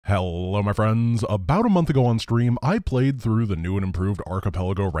Hello my friends, about a month ago on stream, I played through the new and improved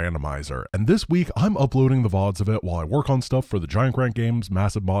Archipelago Randomizer, and this week I'm uploading the VODs of it while I work on stuff for the Giant Crank Games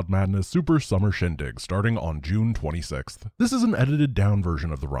Massive Mod Madness Super Summer Shindig, starting on June 26th. This is an edited down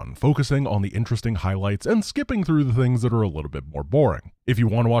version of the run, focusing on the interesting highlights and skipping through the things that are a little bit more boring. If you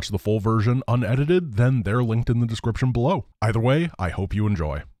want to watch the full version unedited, then they're linked in the description below. Either way, I hope you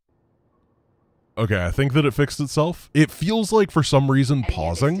enjoy. Okay, I think that it fixed itself. It feels like for some reason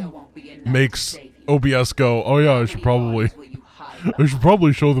pausing makes OBS go, oh yeah, I should probably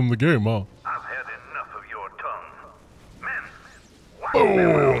show them the game, huh? I've had enough of your tongue. Men,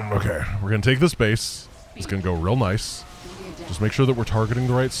 Boom! Okay, we're gonna take this base. It's gonna go real nice. Just make sure that we're targeting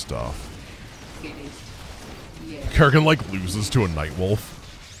the right stuff. Kerrigan like loses to a night wolf.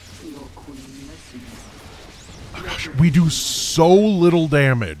 Oh gosh, we do so little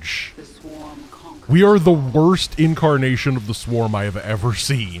damage. We are the worst incarnation of the swarm I have ever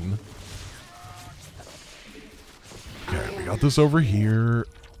seen. Okay, we got this over here.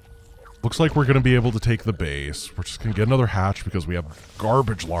 Looks like we're going to be able to take the base. We're just going to get another hatch because we have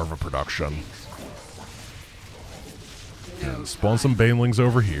garbage larva production. And spawn some banelings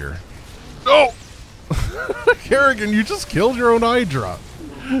over here. No! Kerrigan, you just killed your own Hydra.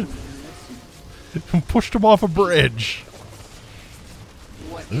 And pushed him off a bridge.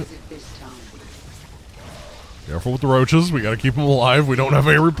 What is it this time? Careful with the roaches. We gotta keep them alive. We don't have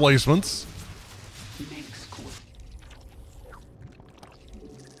any replacements.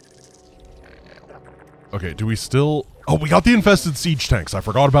 Okay, do we still... Oh, we got the infested siege tanks. I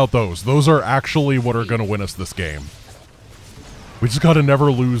forgot about those. Those are actually what are gonna win us this game. We just gotta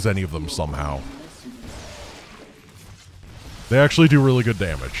never lose any of them somehow. They actually do really good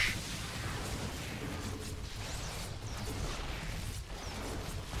damage.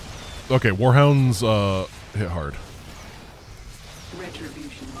 Okay, Warhounds, hit hard.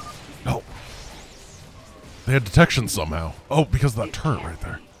 No. They had detection somehow. Oh, because of that turret right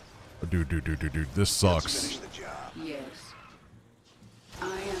there. Oh, dude. This sucks. Yes. I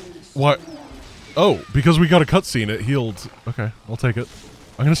am the What? Oh, because we got a cutscene, it healed. Okay, I'll take it.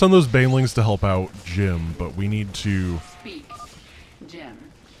 I'm gonna send those banelings to help out Jim, but we need to... Speak. Jim.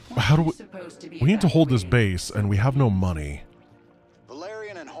 How do we need to hold this base, and we have no money.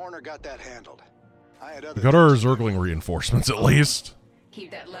 Got that handled. We got our Zergling reinforcements at least. Keep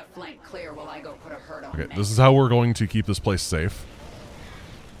that left flank clear while I go put a hurt on Okay, this is how we're going to keep this place safe.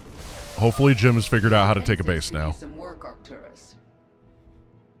 Hopefully Jim has figured out how to take a base now. Some work, Arcturus.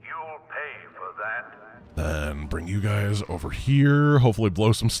 you'll pay for that. Then bring you guys over here. Hopefully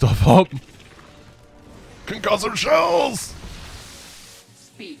blow some stuff up. Concussive shells!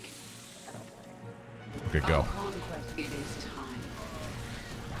 Speak. Okay, go. It is time.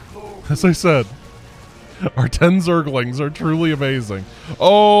 As I said, our 10 Zerglings are truly amazing.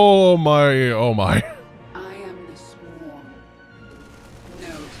 Oh my, oh my. I am the swarm. No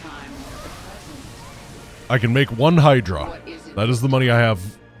time for the present. I can make one Hydra. That is the money I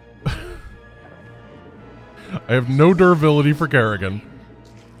have. I have no durability for Kerrigan.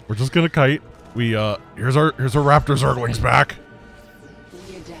 We're just gonna kite. We here's our Raptor Zerglings back.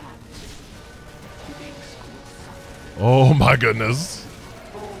 We adapt. Oh my goodness.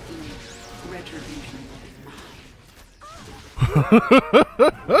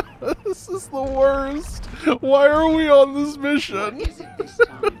 This is the worst. Why are we on this mission? What is it this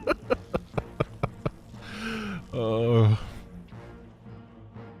time?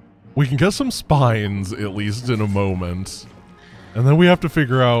 We can get some spines at least in a moment. And then we have to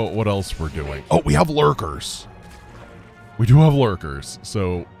figure out what else we're doing. Oh, we have lurkers. We do have lurkers,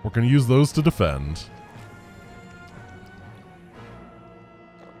 so we're going to use those to defend.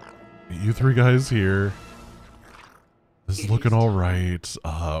 You three guys here. This is looking all right.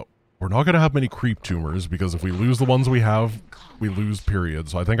 We're not going to have many creep tumors because if we lose the ones we have, we lose period.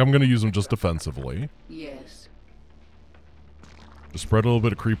 So I think I'm going to use them just defensively. Yes. Just spread a little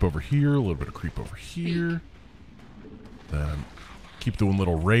bit of creep over here, a little bit of creep over here. Then keep doing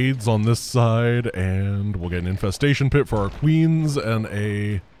little raids on this side, and we'll get an infestation pit for our queens and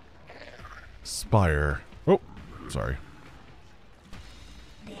a spire. Oh, sorry.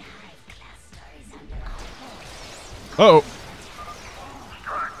 Uh-oh.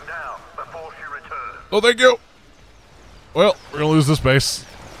 Strike down before she returns. Oh, thank you. Well, we're gonna lose this base.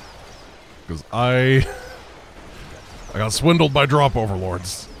 Because I got swindled by drop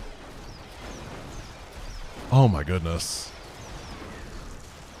overlords. Oh my goodness.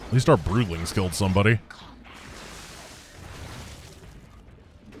 At least our broodlings killed somebody.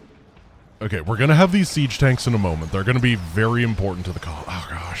 Okay, we're gonna have these siege tanks in a moment. They're gonna be very important to the call. Oh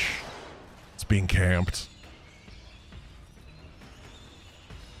gosh. It's being camped.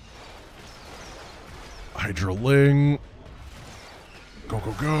 Hydraling. Go,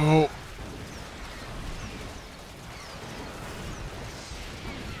 go, go.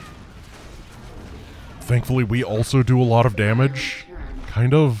 Thankfully, we also do a lot of damage.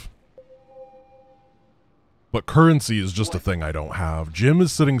 Kind of. But currency is just a thing I don't have. Jim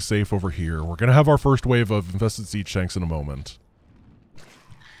is sitting safe over here. We're going to have our first wave of infested siege tanks in a moment.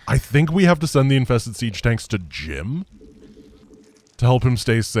 I think we have to send the infested siege tanks to Jim to help him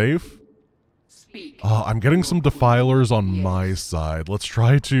stay safe. I'm getting some defilers on my side. Let's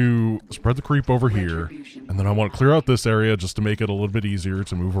try to spread the creep over here. And then I want to clear out this area just to make it a little bit easier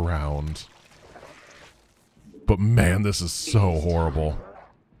to move around. But man, this is so horrible.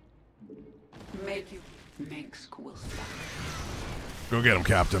 Go get him,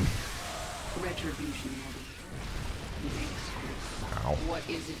 Captain. Ow. What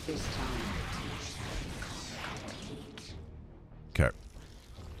is it this time? Okay.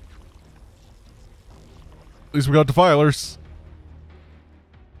 At least we got defilers.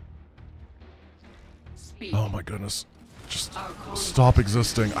 Oh my goodness. Just stop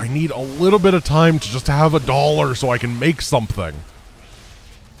existing. I need a little bit of time to just have $1 so I can make something.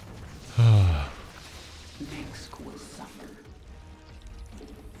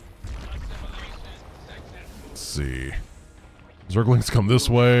 Let's see. Zerglings come this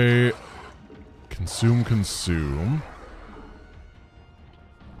way. Consume, consume.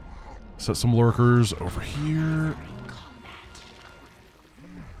 Set some lurkers over here.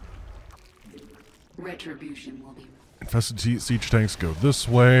 Retribution will be. Infested siege tanks go this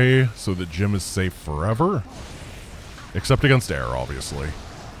way so that Jim is safe forever. Except against air, obviously.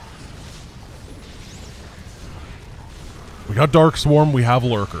 We got Dark Swarm, we have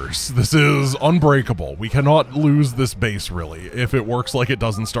lurkers. This is unbreakable. We cannot lose this base, really, if it works like it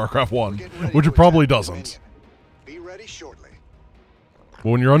does in StarCraft 1, which it probably doesn't. Be ready shortly. But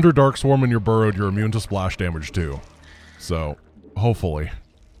when you're under Dark Swarm and you're burrowed, you're immune to splash damage too. So, hopefully.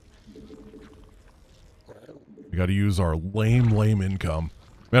 We gotta use our lame income.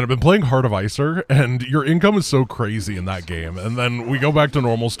 Man, I've been playing Heart of Icer, and your income is so crazy in that game. And then we go back to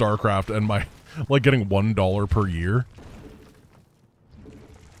normal StarCraft, and my, like, getting $1 per year.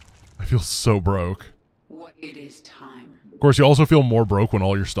 I feel so broke. What it is time. Of course, you also feel more broke when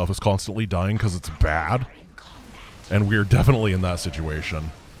all your stuff is constantly dying because it's bad. And we're definitely in that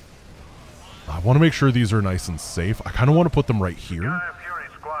situation. I want to make sure these are nice and safe. I kind of want to put them right here. Sky Fury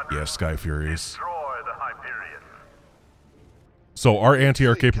Squadron. Yeah, Sky Furies. Destroy the Hyperion. So our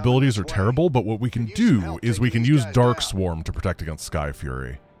anti-air capabilities are terrible, but what we can do is we can use Dark Swarm to protect against Sky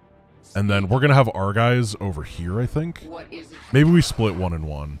Fury. And then we're going to have our guys over here, I think. Maybe we split 1 and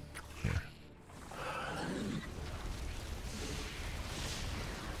 1. Here.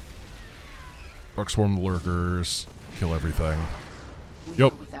 Dark Swarm the lurkers. Kill everything.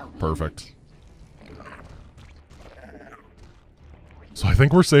 Yep. Perfect. So I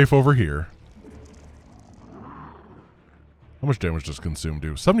think we're safe over here. How much damage does Consume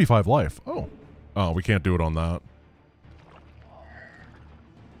do? 75 life. Oh. Oh, we can't do it on that.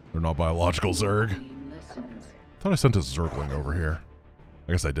 They're not biological Zerg. Thought I sent a Zergling over here.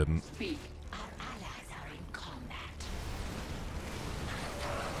 I guess I didn't.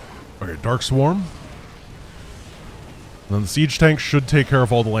 Okay, Dark Swarm. And then the Siege Tank should take care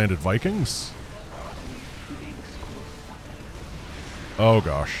of all the landed Vikings. Oh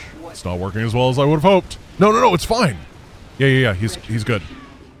gosh. It's not working as well as I would have hoped. No, it's fine. Yeah, he's good.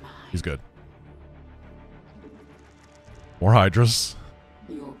 He's good. More Hydras.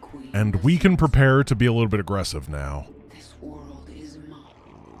 And we can prepare to be a little bit aggressive now.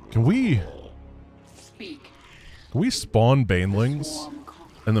 Can we spawn Banelings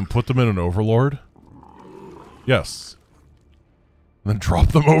and then put them in an Overlord? Yes. And then drop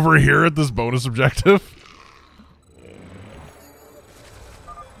them over here at this bonus objective?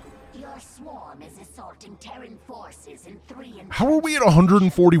 Your swarm is assaulting Terran forces in 3 and How are we at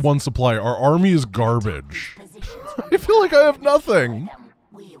 141 supply? Our army is garbage. I feel like I have nothing.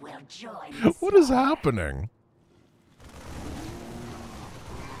 we will join. What is happening?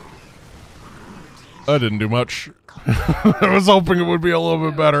 I didn't do much. I was hoping it would be a little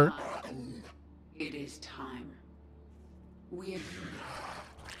bit better. It is time.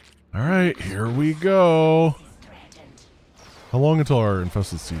 Alright, here we go. How long until our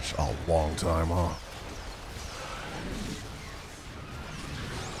infested siege? A long time, huh?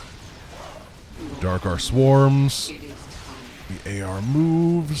 Dark our swarms. The AR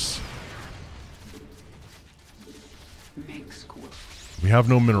moves. We have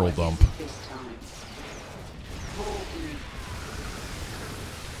no mineral dump.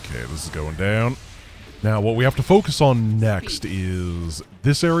 Okay, this is going down. Now, what we have to focus on next is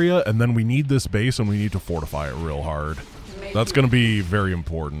this area, and then we need this base, and we need to fortify it real hard. That's going to be very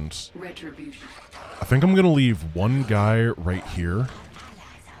important. Retribution. I think I'm going to leave one guy right here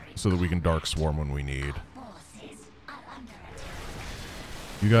so that we can Dark Swarm when we need.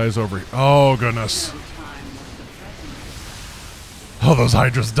 You guys over here. Oh, goodness. Oh, those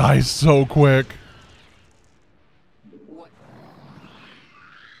Hydras die so quick.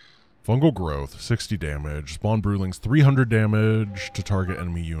 Fungal growth, 60 damage. Spawn broodlings, 300 damage to target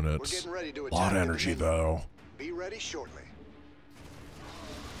enemy units. A lot of energy, though. Be ready shortly.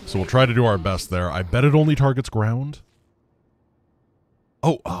 So we'll try to do our best there. I bet it only targets ground.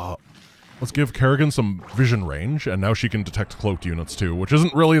 Oh, let's give Kerrigan some vision range, and now she can detect cloaked units too, which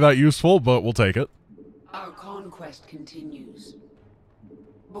isn't really that useful, but we'll take it. Our conquest continues.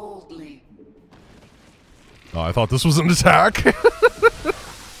 Boldly. Oh, I thought this was an attack.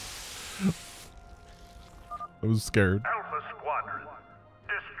 I was scared. Alpha Squadron,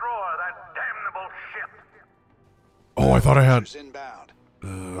 destroy that damnable ship. Oh, I thought I had... Inbound.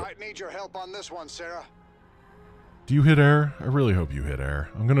 Might need your help on this one, Sarah. Do you hit air? I really hope you hit air.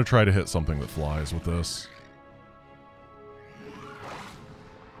 I'm going to try to hit something that flies with this.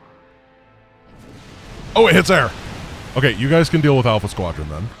 Oh, it hits air. Okay, you guys can deal with Alpha Squadron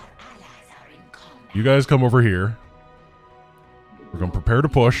then. You guys come over here. We're going to prepare to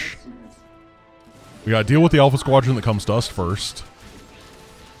push. We got to deal with the Alpha Squadron that comes to us first.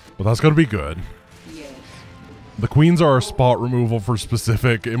 But that's going to be good. The queens are spot removal for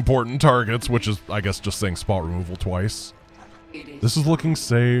specific important targets, which is, I guess, just saying spot removal twice. This is looking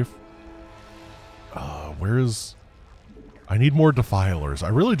safe. Where is... I need more defilers. I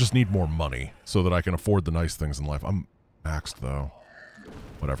really just need more money so that I can afford the nice things in life. I'm maxed, though.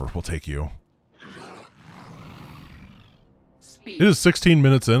 Whatever, we'll take you. It is 16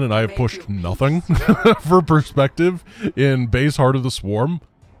 minutes in, and I have pushed nothing. For perspective, in base Heart of the Swarm,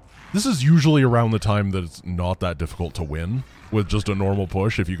 this is usually around the time that it's not that difficult to win with just a normal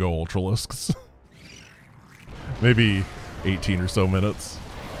push if you go Ultralisks. Maybe 18 or so minutes.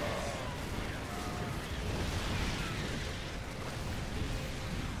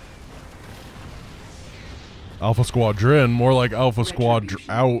 Alpha Squadron, more like Alpha Squad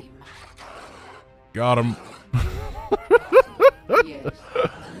out. Got him.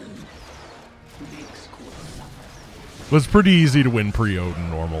 But it's pretty easy to win pre-Odin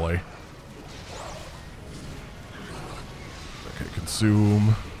normally. Okay,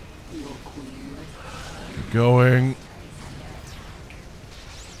 consume. Keep going.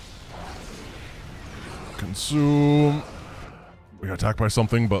 Consume. We got attacked by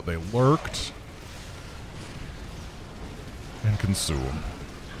something, but they lurked. And consume.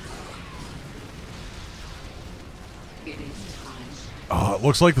 Oh, it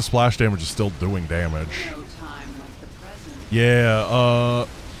looks like the splash damage is still doing damage. Yeah,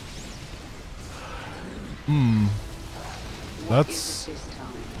 that's...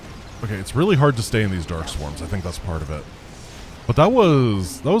 Okay, it's really hard to stay in these Dark Swarms. I think that's part of it. But that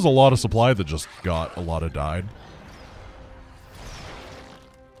was a lot of supply that just got a lot of died.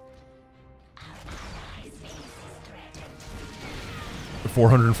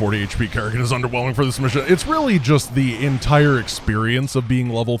 440 HP Kerrigan is underwhelming for this mission. It's really just the entire experience of being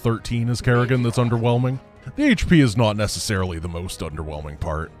level 13 as Kerrigan that's underwhelming. The HP is not necessarily the most underwhelming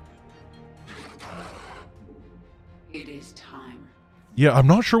part. It is time. Yeah, I'm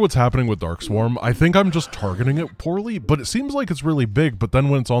not sure what's happening with Dark Swarm. I think I'm just targeting it poorly, but it seems like it's really big, but then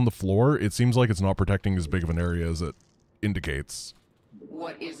when it's on the floor, it seems like it's not protecting as big of an area as it indicates.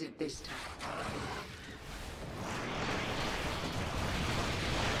 What is it this time?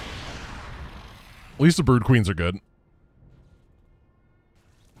 At least the Brood Queens are good.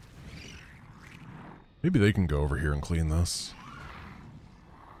 Maybe they can go over here and clean this.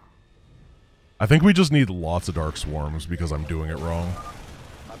 I think we just need lots of Dark Swarms because I'm doing it wrong.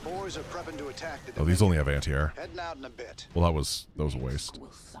 My boys are prepping to attack the Oh, these only have anti-air. Heading out in a bit. Well, that was a waste.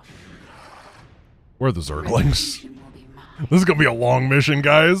 Where are the Zerglings? This is gonna be a long mission,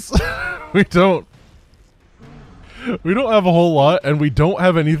 guys. We don't have a whole lot, and we don't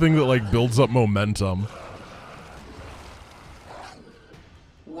have anything that like builds up momentum.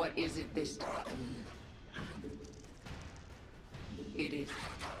 What is it this time? It is.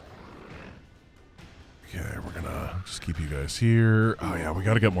 Okay, we're gonna just keep you guys here. Oh yeah, we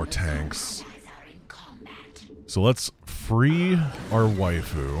gotta get more tanks. So let's free our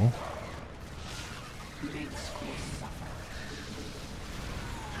waifu.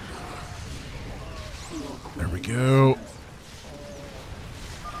 There we go.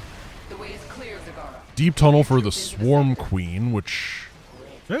 The way is clear, Zagara. Deep tunnel for the Swarm Queen, which,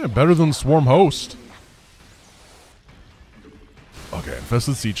 yeah, better than Swarm Host.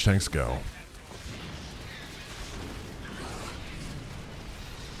 infested siege tanks go.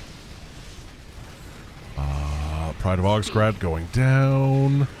 Pride of Oxgrad going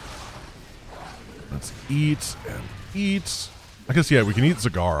down. Let's eat and eat. I guess, yeah, we can eat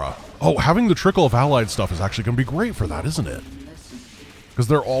Zagara. Oh, having the trickle of allied stuff is actually going to be great for that, isn't it? Because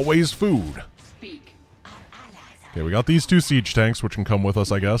they're always food. Okay, we got these 2 siege tanks, which can come with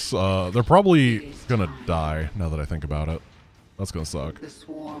us, I guess. They're probably going to die, now that I think about it. That's going to suck. The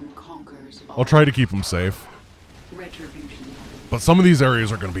swarm conquers all. I'll try to keep them safe. Retribution. But some of these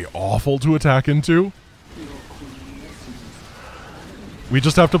areas are going to be awful to attack into. Your queen listens. We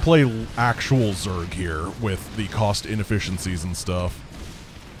just have to play actual Zerg here with the cost inefficiencies and stuff.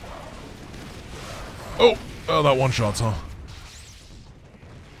 Oh, that one shot's, huh?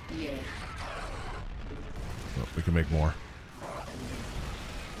 Yeah. Oh, we can make more.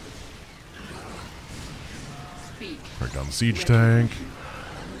 Speak. Break down the siege tank.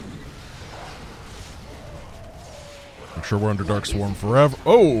 I'm sure we're under Dark Swarm forever.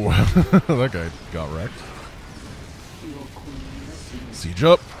 Oh! That guy got wrecked. Your queen listens. Siege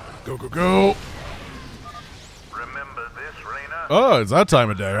up. Go, go, go. Remember this, Reyna? Oh, it's that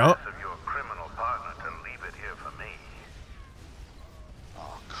time of day, huh? Of your criminal partner can leave it here for me.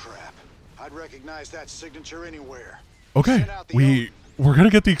 Oh, crap. I'd recognize that signature anywhere. Okay, Send out the we're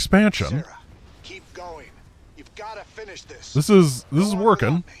gonna get the expansion. Sarah, keep going. You've got to finish this. This is Go on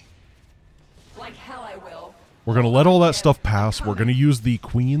working. without me. Like hell I will. We're gonna let all that stuff pass. We're gonna use the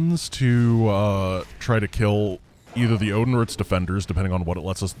queens to try to kill either the Odin or its defenders, depending on what it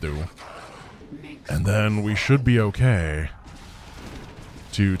lets us do. And then we should be okay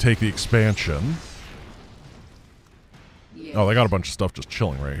to take the expansion. Yeah. Oh, they got a bunch of stuff just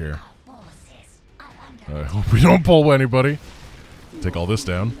chilling right here. Forces are under I hope we don't pull anybody. Take all this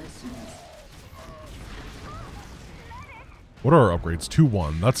down. What are our upgrades?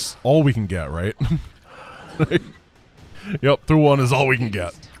 2-1. That's all we can get, right? Yep, 2-1 is all we can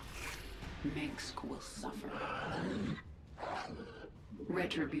get. Minsk will suffer.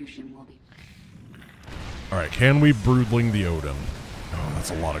 Retribution will be. Alright, can we Broodling the Odin? Oh, that's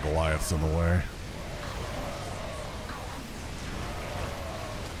a lot of Goliaths in the way.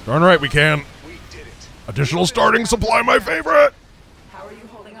 Darn right we can. We did it. Additional starting supply, my favorite! How are you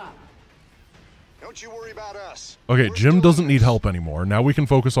holding up? Don't you worry about us. Okay, We're Jim doing doesn't need this. help anymore. Now we can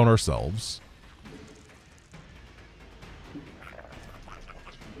focus on ourselves.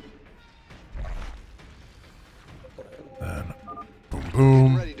 Then, boom,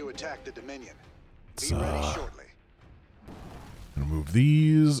 boom. Ready to attack the Dominion. Let's, Be ready shortly. gonna move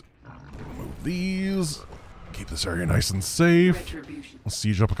these. Move these. Keep this area nice and safe. Retribution. We'll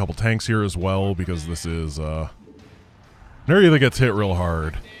siege up a couple tanks here as well, because this is an area that gets hit real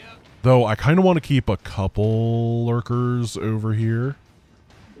hard. Though I kind of want to keep a couple lurkers over here.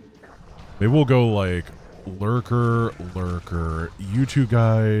 Maybe we'll go like lurker, lurker. You two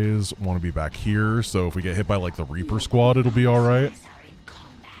guys want to be back here, so if we get hit by like the Reaper squad, it'll be alright. are in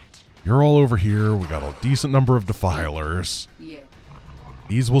combat. You're all over here. We got a decent number of defilers. Yeah.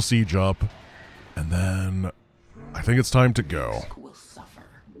 These will siege up. And then I think it's time to go. Minsk will suffer.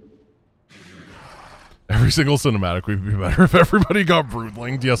 Every single cinematic would be better if everybody got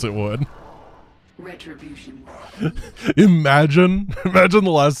broodlinged. Yes, it would. Retribution. Imagine the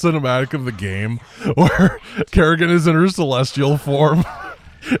last cinematic of the game where Kerrigan is in her celestial form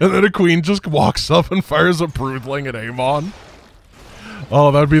and then a queen just walks up and fires a broodling at Amon. Oh,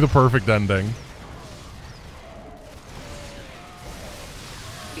 that would be the perfect ending.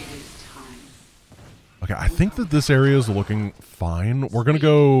 It is time. Okay, I think that this area is looking fine. We're going to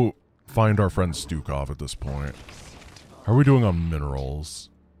go find our friend Stukov at this point. How are we doing on minerals?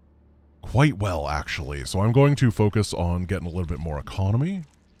 Quite well, actually. So I'm going to focus on getting a little bit more economy.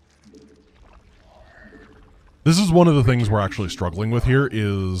 This is one of the things we're actually struggling with here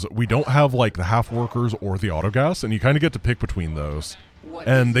is we don't have like the half workers or the autogas, and you kind of get to pick between those.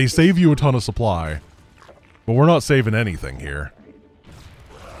 And they save you a ton of supply, but we're not saving anything here.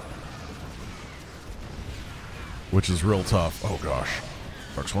 Which is real tough. Oh gosh.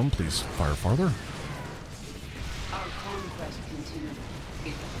 Dark Swarm, please fire farther. Our conquest continues.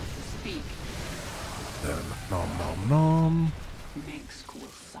 It speak. Then nom nom nom. Minsk will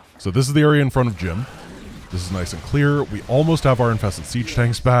suffer. So this is the area in front of Jim. This is nice and clear. We almost have our infested siege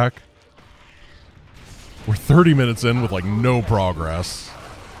tanks back. We're 30 minutes in with like no progress.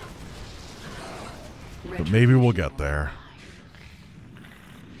 But maybe we'll get there.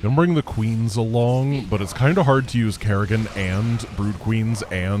 Gonna bring the queens along, but it's kind of hard to use Kerrigan and brood queens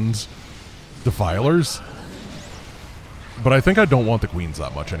and defilers. But I think I don't want the queens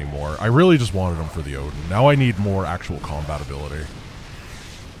that much anymore. I really just wanted them for the Odin. Now I need more actual combat ability.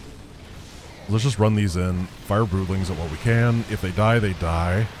 Let's just run these in, fire broodlings at what we can. If they die, they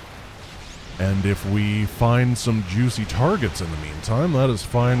die. And if we find some juicy targets in the meantime, that is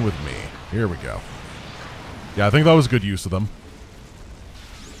fine with me. Here we go. Yeah, I think that was good use of them.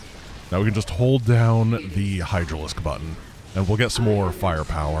 Now we can just hold down the Hydralisk button, and we'll get some more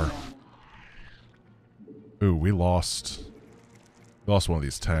firepower. Ooh, we lost one of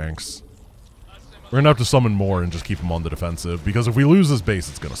these tanks. We're gonna have to summon more and just keep him on the defensive, because if we lose this base,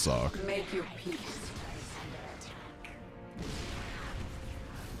 it's gonna suck. Make your peace.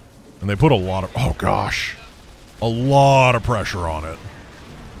 And they put a lot of, oh gosh, a lot of pressure on it.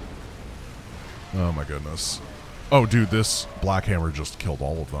 Oh my goodness. Oh dude, this Black Hammer just killed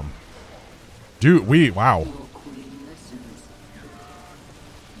all of them. Dude, wow. Your queen listens.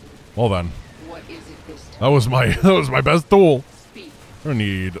 Well then, What is it this time? that was my best tool. Speak. I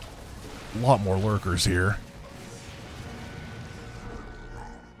need a lot more lurkers here.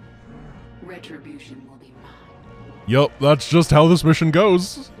 Retribution will be mine. Yep, that's just how this mission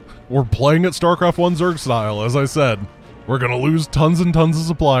goes. We're playing at StarCraft I Zerg style, as I said. We're gonna lose tons and tons of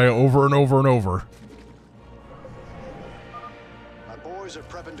supply over and over and over. My boys are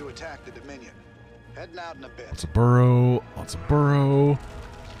prepping to attack the Dominion. Heading out in a bit. Lots of burrow, lots of burrow.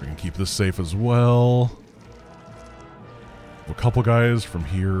 We can keep this safe as well. A couple guys from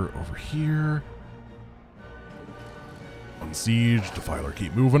here over here. On siege, Defiler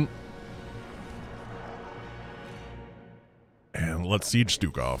keep moving. And let's siege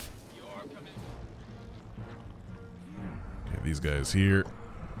Stukov. Okay, these guys here.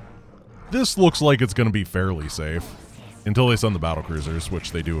 This looks like it's going to be fairly safe. Until they send the battlecruisers,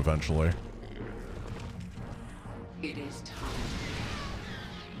 which they do eventually. It is time.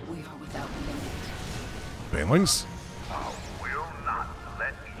 We are without limit. Banelings? I will not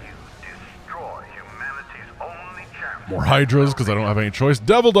let you destroy humanity's only champion. More Hydras, because I don't have any choice.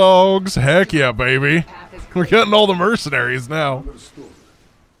 Devil Dogs! Heck yeah, baby! We're getting all the mercenaries now.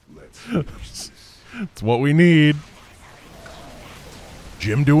 It's what we need.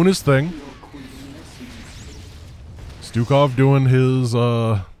 Jim doing his thing. Stukov doing his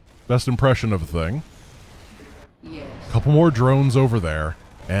best impression of a thing. Yes. Couple more drones over there.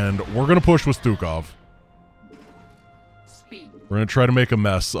 And we're going to push with Stukov. Speak. We're going to try to make a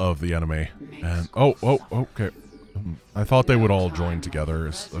mess of the enemy. And, oh, okay. I thought they would all join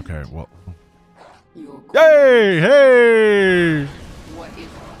together. Okay, well. Your queen. Hey! What is it?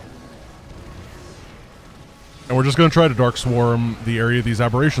 And we're just going to try to Dark Swarm the area these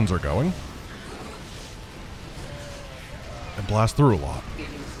aberrations are going. And blast through a lot. It is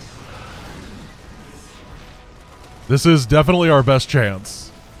This is definitely our best chance.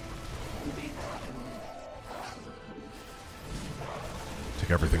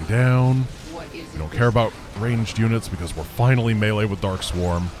 Take everything down. what is We it? don't care about ranged units because we're finally melee with Dark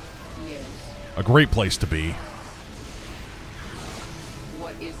Swarm. Yes. A great place to be.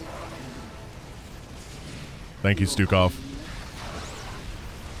 What is it? Thank you, Stukov.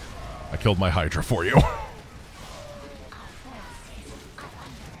 I killed my Hydra for you.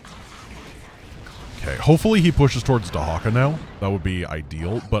 Okay, hopefully he pushes towards Dahaka now. That would be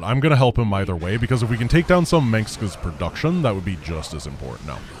ideal, but I'm going to help him either way, because if we can take down some Mengska's production, that would be just as important.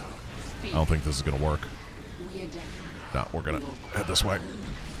 No, I don't think this is going to work. We adapt. No, we're going to head this way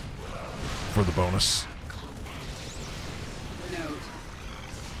for the bonus. Note.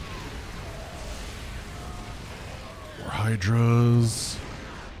 More Hydras.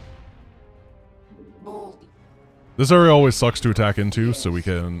 Bold. This area always sucks to attack into, so we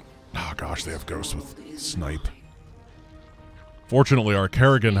can... Oh gosh, they have ghosts with snipe. Fortunately, our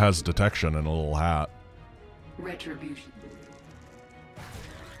Kerrigan has detection and a little hat. Retribution.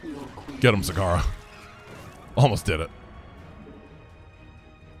 Your queen. Get him, Zakara. Almost did it.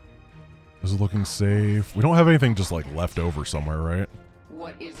 This is looking safe. We don't have anything just like left over somewhere, right?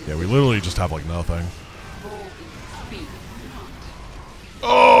 What is it? Yeah, we literally just have like nothing. Bold. Speak.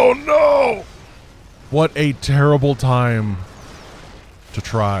 Oh no! What a terrible time to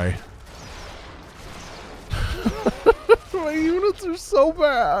try. My units are so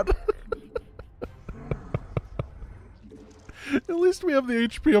bad. At least we have the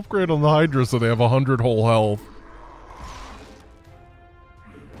HP upgrade on the Hydra, so they have 100 whole health.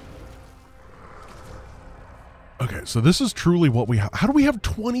 Okay, so this is truly what we have. How do we have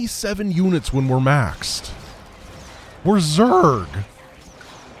 27 units when we're maxed? We're Zerg.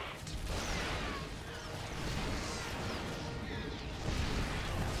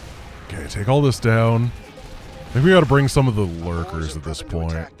 Okay, take all this down. Maybe we gotta bring some of the lurkers at this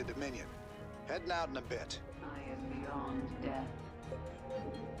point. Attack the Dominion. Heading out in a bit. I am beyond death.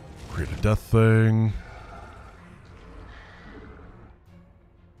 Create a death thing.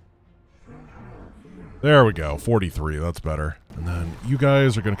 There we go, 43, that's better. And then you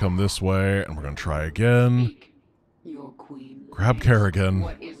guys are going to come this way, and we're going to try again. Speak. Your queen. Grab Kerrigan.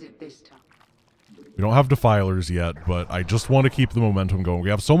 What is it this time? We don't have defilers yet, but I just want to keep the momentum going. We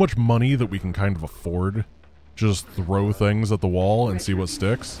have so much money that we can kind of afford just throw things at the wall and see what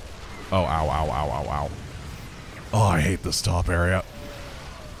sticks. Oh, ow, ow, ow, ow, ow. Oh, I hate this top area.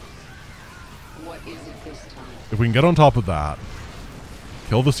 What is it this time? If we can get on top of that,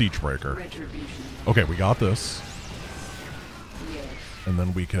 kill the siege breaker. Retribution. Okay, we got this. Yes. And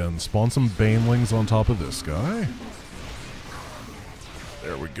then we can spawn some banelings on top of this guy.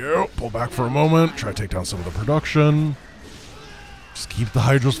 There we go. Pull back for a moment. Try to take down some of the production. Just keep the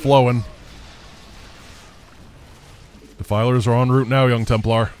hydras flowing. Defilers are en route now, young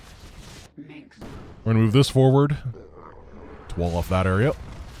Templar. Mix. We're going to move this forward to wall off that area.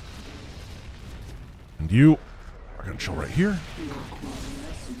 And you are going to chill right here.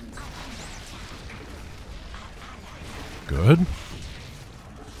 Good.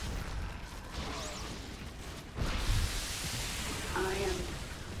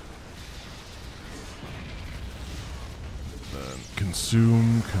 Then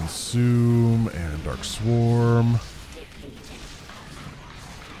consume, and Dark Swarm.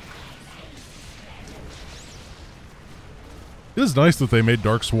 It is nice that they made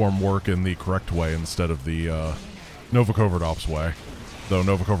Dark Swarm work in the correct way instead of the Nova Covert Ops way. Though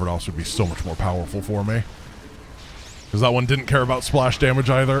Nova Covert Ops would be so much more powerful for me. Because that one didn't care about splash damage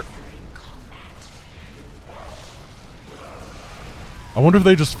either. I wonder if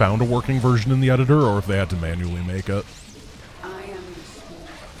they just found a working version in the editor or if they had to manually make it. I am the swarm.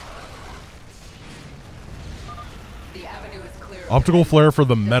 The avenue is clear. Optical flare for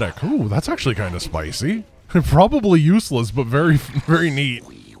the medic. Ooh, that's actually kind of spicy. Probably useless, but very, very neat.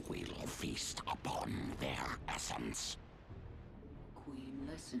 We will feast upon their essence. Queen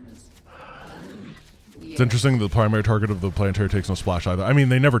listens. It's interesting that the primary target of the planetary takes no splash either. I mean,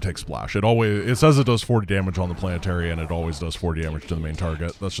 they never take splash. It says it does 40 damage on the planetary, and it always does 40 damage to the main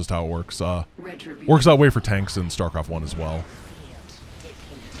target. That's just how it works. Works that way for tanks in StarCraft 1 as well.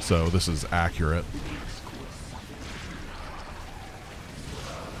 So this is accurate.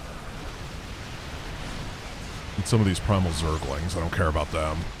 And some of these primal zerglings, I don't care about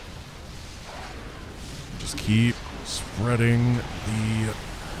them. Just keep spreading the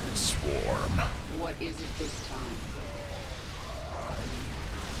swarm. What is it this time?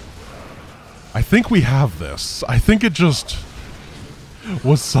 I think we have this. I think it just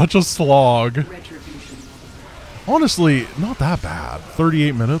was such a slog. Retribution. Honestly, not that bad.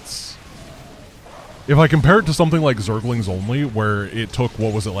 38 minutes. If I compare it to something like Zerglings Only, where it took,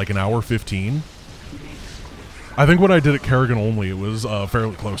 what was it, like an hour 15? I think when I did it Kerrigan Only, it was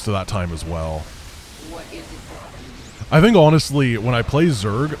fairly close to that time as well. What is it? I think, honestly, when I play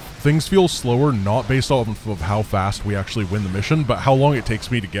Zerg, things feel slower, not based off of how fast we actually win the mission, but how long it takes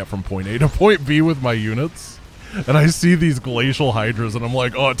me to get from point A to point B with my units. And I see these glacial hydras, and I'm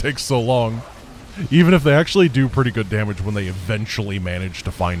like, oh, it takes so long. Even if they actually do pretty good damage when they eventually manage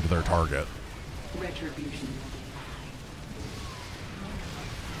to find their target. Retribution.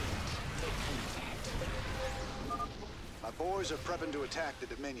 My boys are prepping to attack the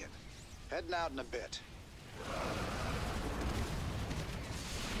Dominion. Heading out in a bit.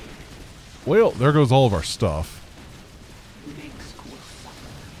 Well, there goes all of our stuff.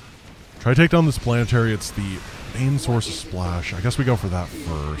 Try to take down this planetary. It's the main source of splash. I guess we go for that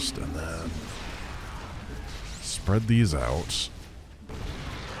first, and then spread these out.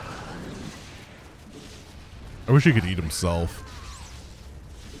 I wish he could eat himself.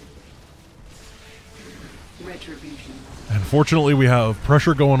 Retribution. And fortunately, we have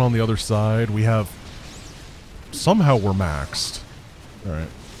pressure going on the other side. We have... Somehow we're maxed. Alright.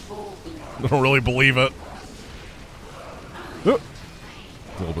 I don't really believe it. Oh.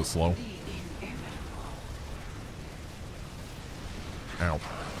 A little bit slow. Ow.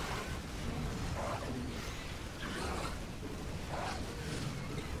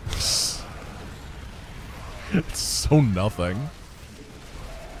 It's so nothing.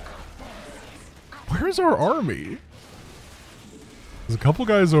 Where's our army? There's a couple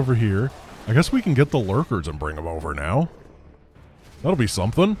guys over here. I guess we can get the lurkers and bring them over now. That'll be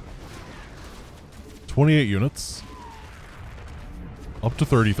something. 28 units. Up to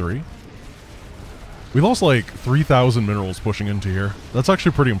 33. We lost like 3,000 minerals pushing into here. That's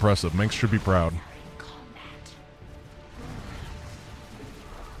actually pretty impressive. Manx should be proud.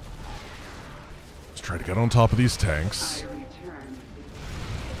 Let's try to get on top of these tanks.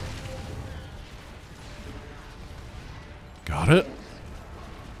 Got it.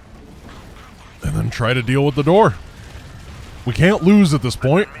 And then try to deal with the door. We can't lose at this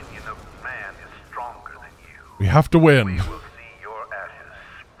point. The minion of man is stronger We have to win. We will see your ashes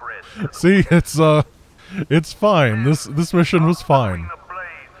spread. See, it's fine. This mission was fine. The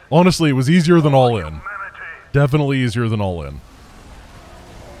blades Honestly, it was easier than All In. humanity. Definitely easier than All In.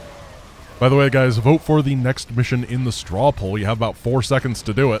 By the way, guys, vote for the next mission in the straw poll. You have about 4 seconds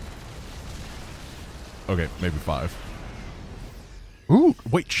to do it. Okay, maybe 5. Ooh,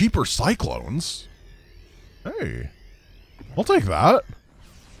 wait, cheaper cyclones? Hey, I'll take that.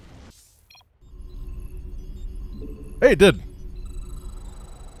 Hey, it did.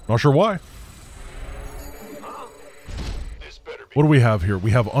 Not sure why. What do we have here?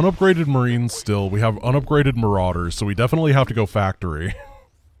 We have unupgraded Marines still. We have unupgraded Marauders, so we definitely have to go factory.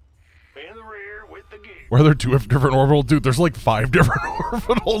 In the rear with the gear. Were there 2 different orbitals? Dude, there's like 5 different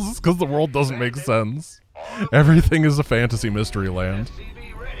orbitals because the world doesn't make sense. Everything is a fantasy mystery land.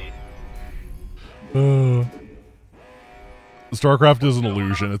 StarCraft is an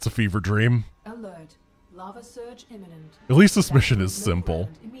illusion. It's a fever dream. Alert. Lava surge imminent. At least this mission is simple.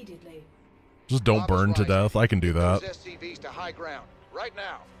 Immediately. Just don't burn to death. I can do that. Those SCVs to high ground right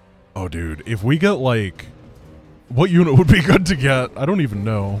now. Oh, dude. If we get, like... What unit would be good to get? I don't even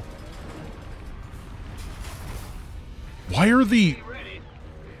know. Why are the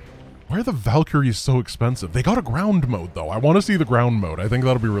Valkyries so expensive? They got a ground mode, though. I want to see the ground mode. I think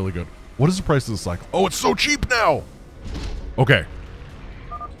that'll be really good. What is the price of the cycle? Oh, it's so cheap now! Okay.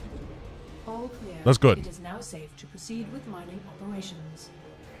 All clear. That's good. It is now safe to proceed with mining operations.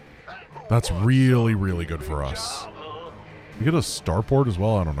 That's really, really good for us. You get a starport as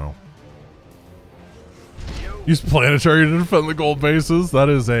well? I don't know. Use planetary to defend the gold bases. That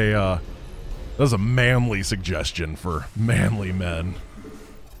is a manly suggestion for manly men.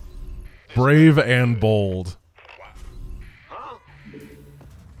 Brave and bold.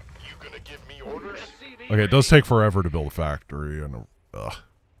 Okay, it does take forever to build a factory, and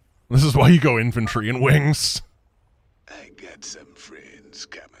this is why you go infantry and wings. I got some friends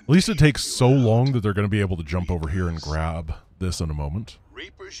coming. At least it takes so long that they're going to be able to jump over here and grab this in a moment.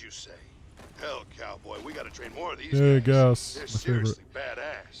 Reapers, you say? Hell, cowboy, we gotta train more of these Yeah, I guys. guess. They're My favorite. seriously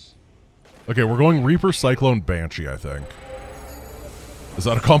badass. Okay, we're going Reaper, Cyclone, Banshee, I think. Is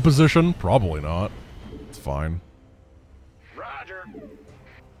that a composition? Probably not. It's fine. Roger.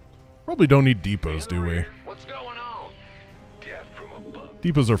 Probably don't need depots, do we? What's going on? Death from above.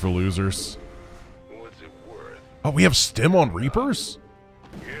 Depots are for losers. What's it worth? Oh, we have Stim on Reapers?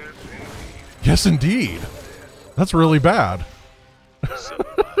 Yes, indeed. Yes, indeed. That's really bad. Boys,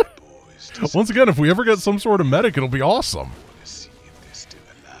 Once again, if we ever get some sort of medic, it'll be awesome. to see if they're still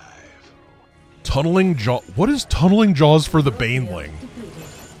alive. Tunneling Jaw. What is Tunneling Jaws for the Baneling?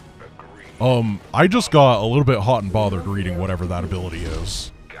 I just got a little bit hot and bothered reading whatever that ability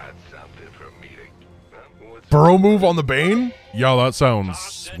is. Got something for me to... what's Burrow move on the Bane? Yeah, that sounds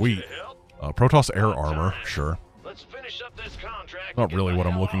sweet. Protoss air armor, sure. Let's finish up this contract. Not really what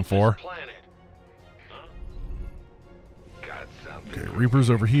I'm looking for. Got something. Okay, Reapers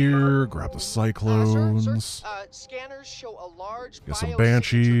over here. Grab the Cyclones. Scanners show a large Get some biosignature close to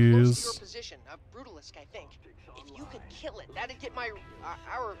Banshees. your position, a Brutalisk, I think. If you could kill it, that'd get my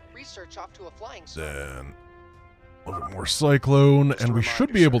our research off to a flying start. Then a little bit more Cyclone, and we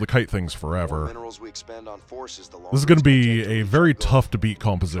should be able to kite things forever. Minerals we expend on forces, the This is going to be a very tough to beat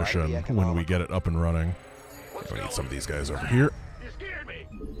composition when we get it up and running. We need some of these guys over here. You scared me.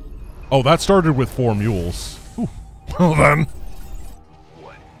 Oh, that started with 4 mules. Ooh. Well then,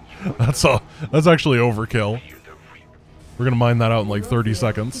 that's actually overkill. We're gonna mine that out in like 30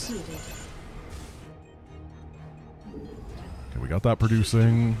 seconds. Okay, we got that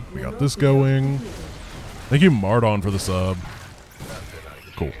producing. We got this going. Thank you, Mardon, for the sub.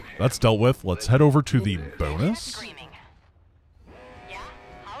 Cool. That's dealt with. Let's head over to the bonus. Screaming. Yeah,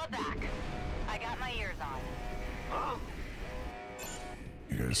 holla back. I got my ears on.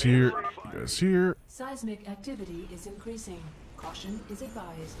 You guys here. You guys here. Seismic activity is increasing. Caution is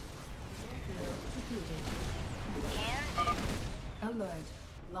advised. Alert.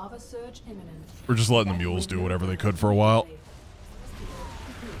 Lava surge imminent. We're just letting the mules do whatever they could for a while.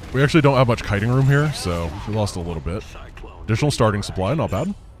 We actually don't have much kiting room here, so we lost a little bit. Additional starting supply, not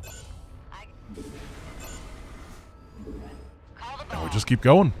bad. And we just keep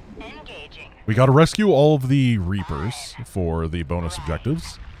going. We gotta rescue all of the Reapers for the bonus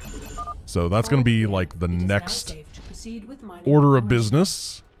objectives. So that's gonna be like the next order of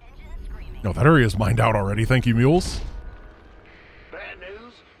business. No, that area is mined out already. Thank you, mules. Bad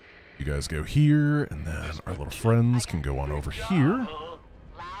news? You guys go here, and then our little friends can go on over here.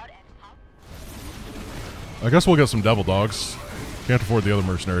 I guess we'll get some Devil Dogs. Can't afford the other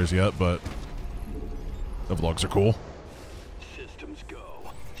mercenaries yet, but Devil Dogs are cool. Systems go.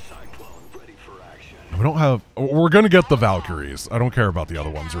 Cyclone ready for action. we don't have... We're going to get the Valkyries. I don't care about the other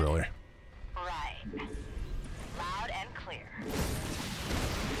ones, really. Right. Loud and clear.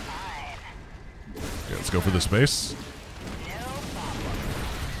 Fine. Okay, let's go for this base. No problem.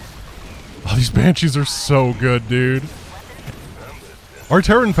 Oh, these Banshees are so good, dude. Our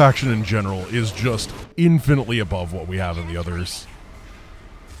Terran faction in general is just infinitely above what we have in the others.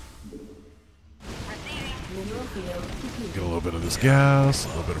 Mineral field completed. Get a little bit of this gas, a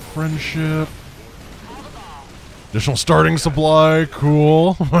little bit of friendship. Additional starting supply,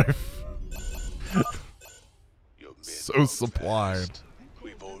 cool. So supplied.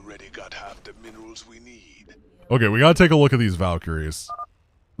 We've already got half the minerals we need. Okay, we gotta take a look at these Valkyries.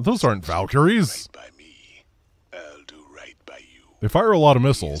 Those aren't Valkyries. By me. I'll do right by you. They fire a lot of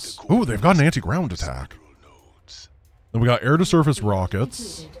missiles. Ooh, they've got an anti-ground attack. Then we got air-to-surface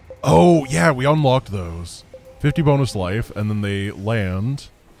rockets. Oh, yeah, we unlocked those. 50 bonus life, and then they land,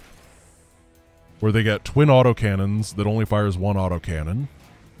 where they get twin autocannons that only fires one autocannon.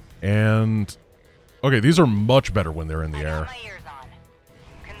 And, okay, these are much better when they're in the air.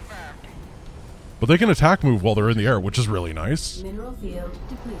 But they can attack move while they're in the air, which is really nice. Mineral field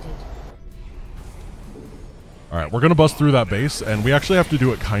depleted. Alright, we're going to bust through that base, and we actually have to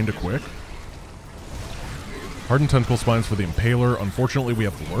do it kind of quick. Hardened tentacle spines for the Impaler. Unfortunately, we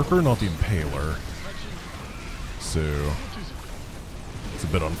have the Lurker, not the Impaler. So, it's a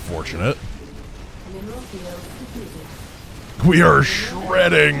bit unfortunate. Mineral field depleted. We are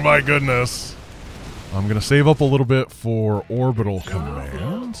shredding, my goodness. I'm going to save up a little bit for orbital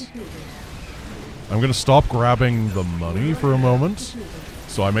command. I'm going to stop grabbing the money for a moment,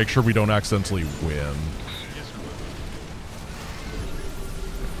 so I make sure we don't accidentally win.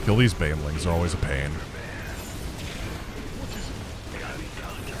 Kill these banelings, they're always a pain.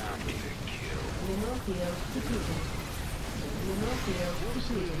 Mineral field depleted. Mineral field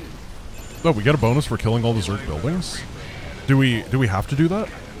depleted. Oh, we get a bonus for killing all the Zerg buildings? Do we have to do that?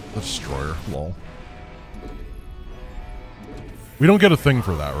 The Destroyer, lol. We don't get a thing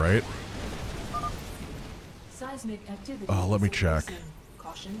for that, right? Seismic activity. Let me check.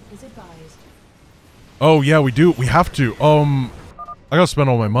 Caution is advised. Oh, yeah, we do. We have to. I gotta spend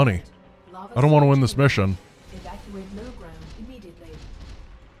all my money. I don't want to win this mission. Evacuate low ground immediately.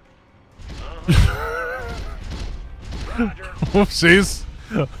 Whoopsies.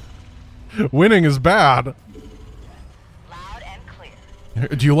 Winning is bad. Loud and clear.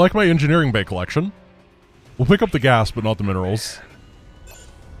 Do you like my engineering bay collection? We'll pick up the gas, but not the minerals.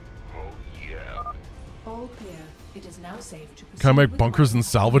 All clear. It is now safe to proceed. Can I make with bunkers and mining.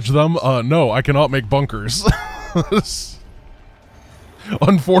 salvage them? No, I cannot make bunkers.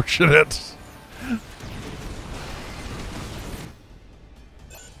 Unfortunate.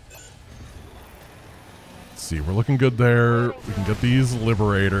 Let's see, we're looking good there. We can get these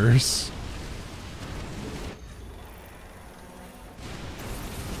liberators.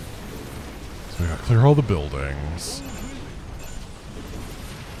 So we gotta clear all the buildings.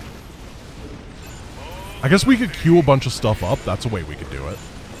 I guess we could queue a bunch of stuff up. That's a way we could do it.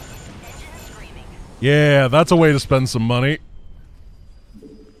 Yeah, that's a way to spend some money.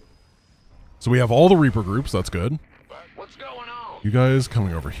 So we have all the Reaper groups, that's good. What's going on? You guys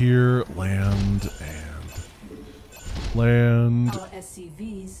coming over here, land, and land. Our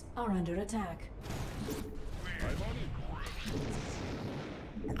SCVs are under attack.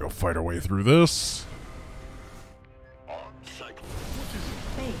 We'll go fight our way through this.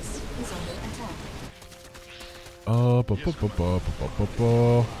 Base is under attack. Oh,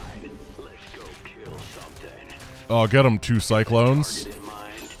 get them, 2 cyclones.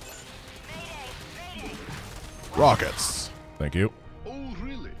 Rockets. Thank you.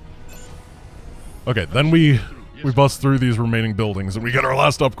 Okay, then we bust through these remaining buildings and we get our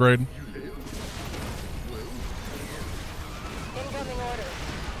last upgrade. Incoming order.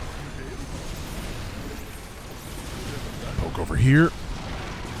 Poke over here.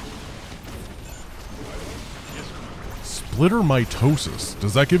 Splitter mitosis.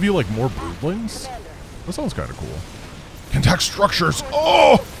 Does that give you like more broodlings? That sounds kind of cool. Contact structures.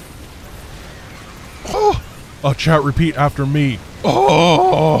 Oh! Oh! Oh, chat, repeat after me.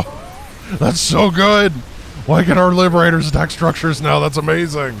 Oh! That's so good. Why can our liberators attack structures now? That's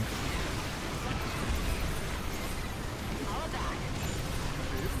amazing.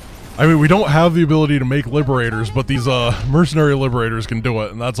 I mean, we don't have the ability to make liberators, but these mercenary liberators can do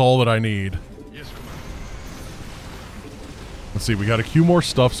it, and that's all that I need. Let's see, we gotta queue more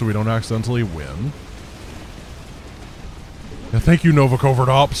stuff so we don't accidentally win. Yeah, thank you, Nova Covert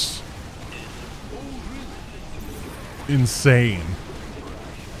Ops. Insane.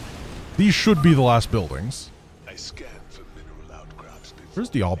 These should be the last buildings. I scanned for mineral outcrops before. Where's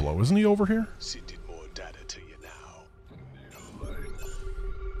Diablo? Isn't he over here? Did more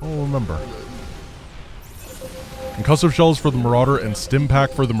I'll remember. Concussive shells for the Marauder and stim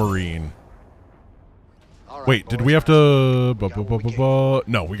pack for the Marine. Wait, did we have to...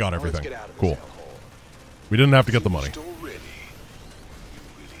 No, we got everything. Cool. We didn't have to get the money.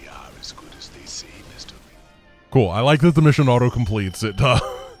 Cool, I like that the mission auto-completes.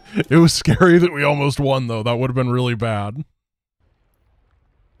 It was scary that we almost won, though. That would have been really bad.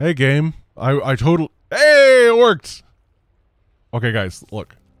 Hey, game. I totally... Hey, it worked! Okay, guys,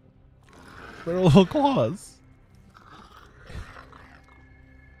 look. They're little claws.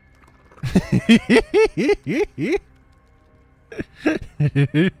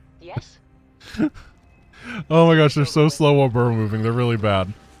 Yes? Oh my gosh, they're so slow while burrow moving. They're really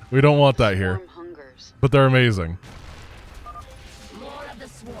bad. We don't want that here. But they're amazing. More of the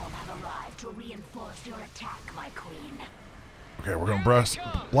swarm have arrived to reinforce your attack, my queen. Okay, we're gonna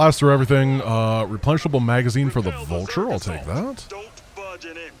blast through everything. Replenishable magazine for the vulture. I'll take that. Don't budge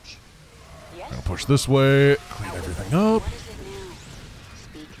an inch. I'm gonna push this way. Clean everything up.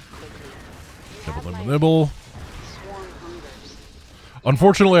 Nibble, nibble, nibble.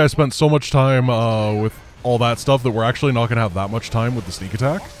 Unfortunately, I spent so much time with all that stuff that we're actually not gonna have that much time with the sneak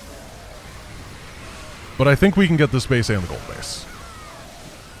attack. But I think we can get this base and the gold base.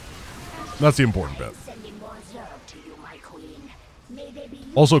 That's the important bit.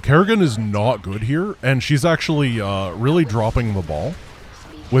 Also, Kerrigan is not good here, and she's actually really dropping the ball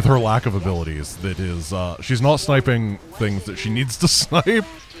with her lack of abilities. That is, she's not sniping things that she needs to snipe,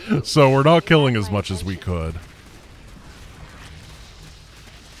 so we're not killing as much as we could.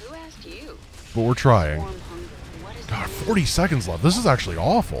 But we're trying. God, 40 seconds left. This is actually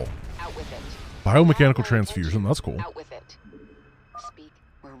awful. Biomechanical transfusion, that's cool.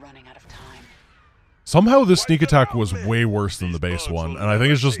 Somehow this sneak attack was way worse than the base one, and I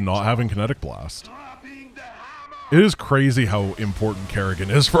think it's just not having kinetic blast. It is crazy how important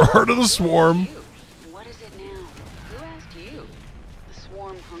Kerrigan is for Heart of the Swarm. What is it now? Who asked you? The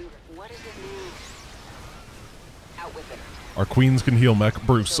swarm hunger. What is it now? Out with it. Our queens can heal mech.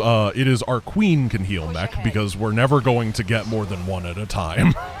 Bruce, it is our queen can heal mech because we're never going to get more than one at a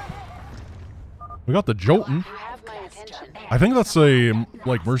time. We got the Jotun. I think that's a,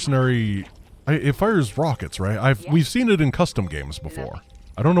 like, mercenary... it fires rockets, right? We've seen it in custom games before.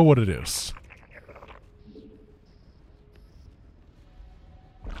 I don't know what it is.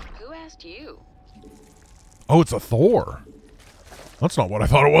 Who asked you? Oh, it's a Thor. That's not what I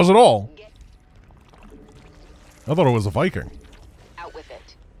thought it was at all. I thought it was a Viking. Out with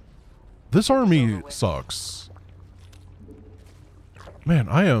it. This army sucks. Man,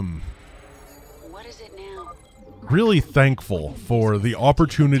 I am... really thankful for the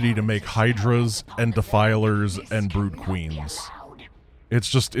opportunity to make Hydras and Defilers and Brood Queens.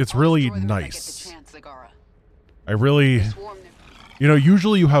 It's really nice. I really... You know,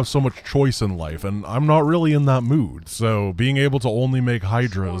 usually you have so much choice in life, and I'm not really in that mood, so being able to only make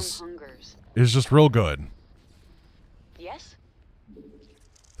Hydras is just real good. Yes?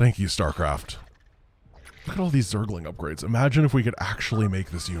 Thank you, StarCraft. Look at all these Zergling upgrades. Imagine if we could actually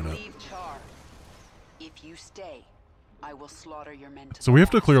make this unit. If you stay, I will slaughter your men. So we have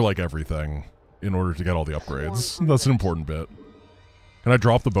to clear, like, everything in order to get all the upgrades. That's an important bit. Can I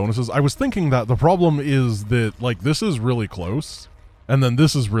drop the bonuses? I was thinking that the problem is that, like, this is really close, and then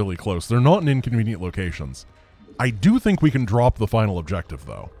this is really close. They're not in inconvenient locations. I do think we can drop the final objective,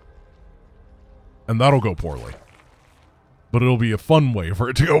 though. And that'll go poorly. But it'll be a fun way for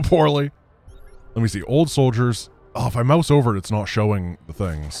it to go poorly. Let me see. Old soldiers. Oh, if I mouse over it, it's not showing the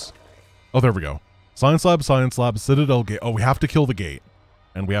things. Oh, there we go. Science Lab, Citadel Gate. Oh, we have to kill the gate.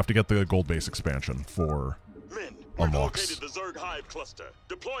 And we have to get the gold base expansion for unlocks. The Zerg Hive cluster.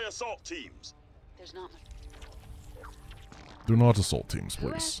 Deploy assault teams. There's not much. Do not assault teams, please.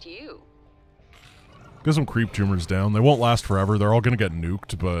 Who asked you? Get some creep tumors down. They won't last forever. They're all going to get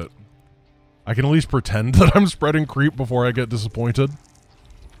nuked, but I can at least pretend that I'm spreading creep before I get disappointed.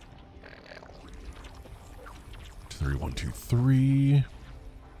 3, 1, 2, 3.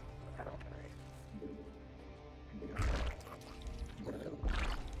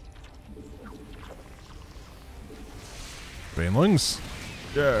 Banelings.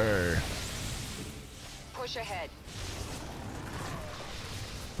 Yay. Push ahead.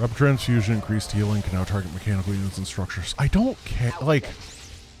 Rapid transfusion, increased healing, can now target mechanical units and structures. I don't care. Like,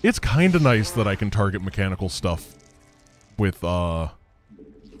 it's kind of nice that I can target mechanical stuff with,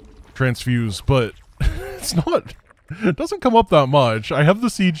 transfuse, but it's not, it doesn't come up that much. I have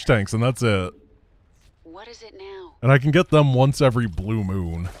the siege tanks and that's it. What is it now? And I can get them once every blue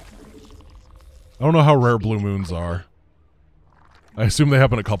moon. I don't know how rare blue moons are. I assume they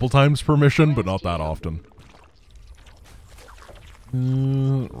happen a couple times per mission, but not that often.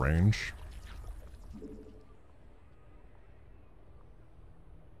 Range.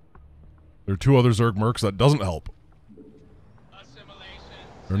 There are 2 other Zerg mercs. That doesn't help.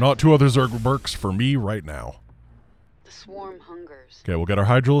 There are not 2 other Zerg mercs for me right now. The swarm hungers. Okay, we'll get our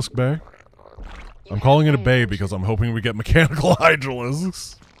Hydralisk Bay. I'm calling it a bay because I'm hoping we get mechanical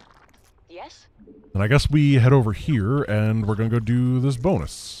Hydralisks. Yes? And I guess we head over here, and we're gonna go do this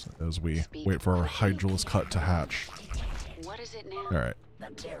bonus as we wait for our Hydralisk hut to hatch. What is it now? Alright. The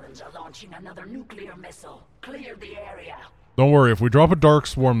Terrans are launching another nuclear missile. Clear the area. Don't worry, if we drop a Dark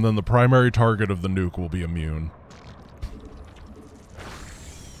Swarm, then the primary target of the nuke will be immune.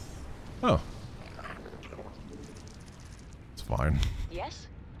 Oh. It's fine. Yes?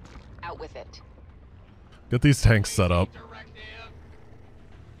 Out with it. Get these tanks set up.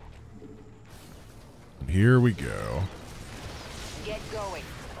 And here we go. Get going.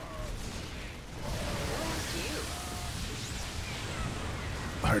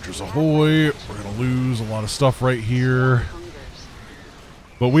 Hydras ahoy. We're gonna lose a lot of stuff right here.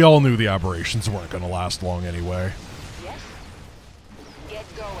 But we all knew the aberrations weren't gonna last long anyway. Yes? Get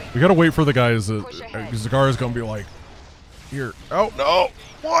going. We gotta wait for the guys that Zagara's gonna be like, here. Oh no!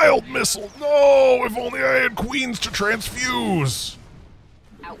 Wild missile! No! If only I had queens to transfuse!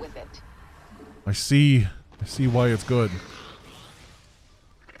 Out with it. I see why it's good.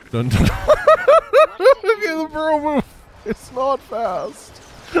 Dun, dun. Okay, the burrow move. It's not fast.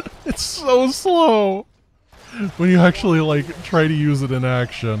 It's so slow. When you actually, like, try to use it in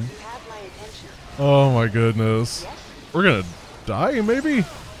action. You have my attention. Oh my goodness. Yes? We're gonna die, maybe?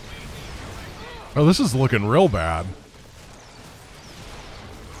 Oh, this is looking real bad.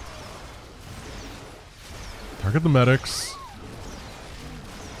 Target the medics.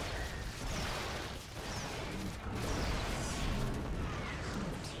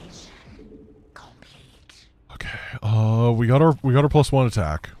 Okay, we got our +1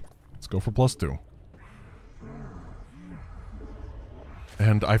 attack. Let's go for +2.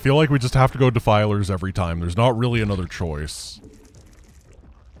 And I feel like we just have to go Defilers every time. There's not really another choice.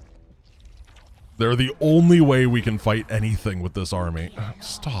 They're the only way we can fight anything with this army.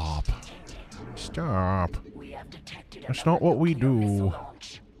 Stop. Stop. That's not what we do.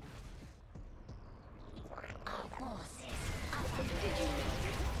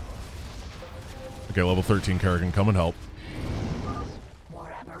 Okay, level 13 Kerrigan, come and help.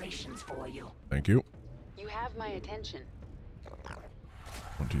 More aberrations for you. Thank you. You have my attention.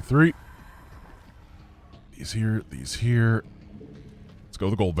 1, 2, 3. These here, these here. Let's go to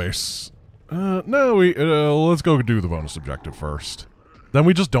the gold base. No, let's go do the bonus objective first. Then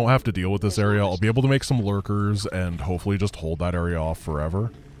we just don't have to deal with this area. I'll be able to make some lurkers and hopefully just hold that area off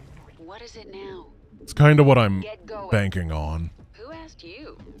forever. What is it now? It's kind of what I'm banking on. Who asked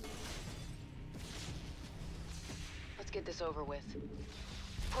you? Let's get this over with.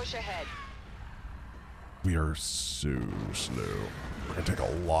 Push ahead. We are so slow. We're gonna take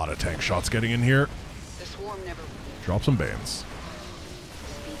a lot of tank shots getting in here. The swarm never... Drop some bans.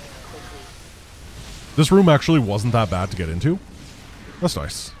 Speak quickly. This room actually wasn't that bad to get into. That's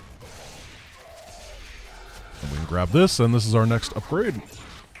nice. And we can grab this, and this is our next upgrade.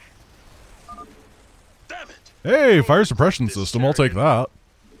 Damn it! Hey, fire suppression system, I'll take that.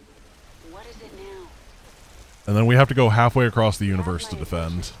 What is it now? And then we have to go halfway across the universe to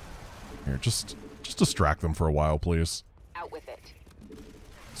defend. Here, just distract them for a while, please. Out with it.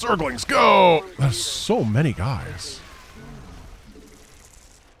 Zerglings, go! There's so many guys.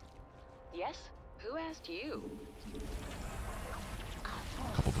 Yes? Who asked you?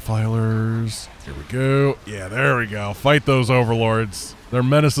 Couple defilers. Here we go. Yeah, there we go. Fight those overlords. They're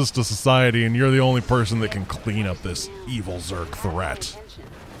menaces to society, and you're the only person that can clean up this evil Zerg threat.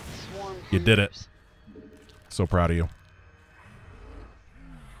 You did it. So proud of you.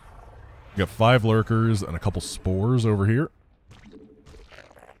 We got 5 lurkers and a couple spores over here.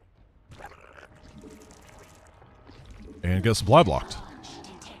 And get supply blocked.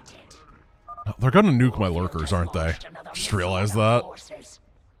 They're gonna nuke my lurkers, aren't they? Just realized that.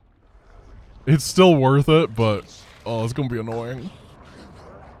 It's still worth it, but oh, it's gonna be annoying.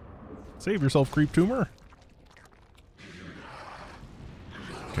 Save yourself, creep tumor.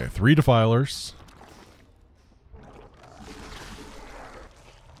 Okay, 3 defilers.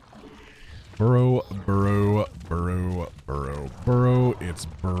 Burrow, burrow, burrow, burrow, burrow. It's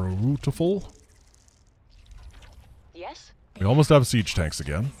beautiful. Yes? We almost have siege tanks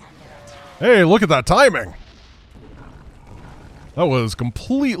again. Hey, look at that timing! That was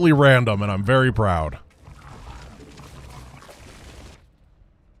completely random, and I'm very proud.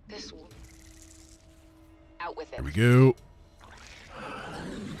 This... Out with it. Here we go.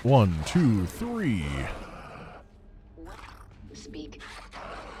 1, 2, 3. What? Speak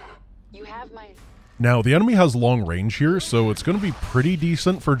have my... Now, the enemy has long range here, so it's going to be pretty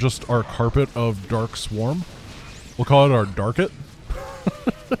decent for just our carpet of Dark Swarm. We'll call it our Darket.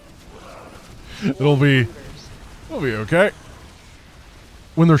 It'll be okay.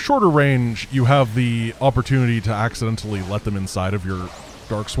 When they're shorter range, you have the opportunity to accidentally let them inside of your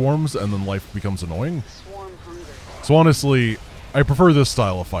Dark Swarms, and then life becomes annoying. Swarm hunger. So honestly, I prefer this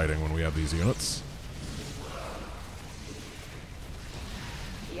style of fighting when we have these units.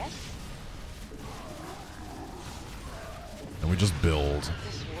 Yes? And we just build.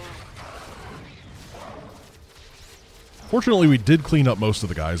 This world. Fortunately, we did clean up most of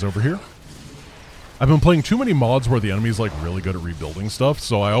the guys over here. I've been playing too many mods where the enemy's like really good at rebuilding stuff,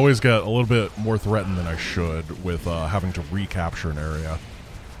 so I always get a little bit more threatened than I should with having to recapture an area.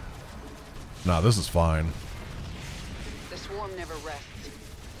 Nah, this is fine. The swarm never rests.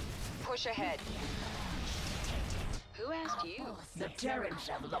 Push ahead. Who asked you? The Terrans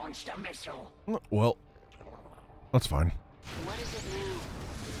have launched a missile. Well, that's fine. What is it now?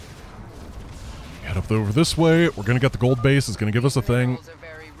 Head up over this way. We're going to get the gold base. It's going to give us a thing. Minerals are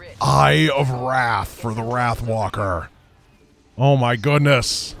very rich. Eye of Wrath for the Wrathwalker. Oh my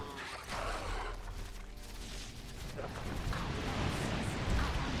goodness.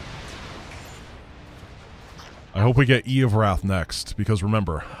 I hope we get E of Wrath next, because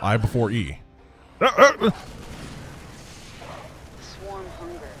remember, I before E. The swarm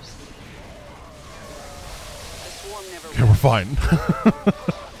hungers. The swarm never Okay, we're fine.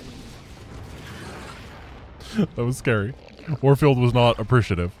 That was scary. Warfield was not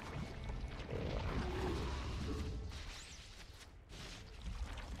appreciative.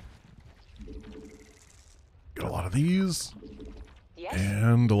 Get a lot of these. Yes?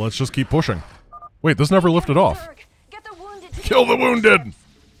 And let's just keep pushing. Wait, this never lifted off. Get the wounded. Kill the wounded!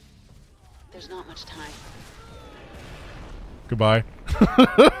 There's not much time. Goodbye.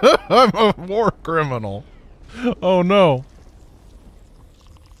 I'm a war criminal. Oh no.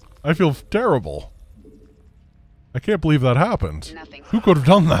 I feel terrible. I can't believe that happened. Nothing. Who could have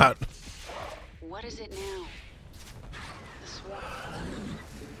done that? What is it now? The swarm.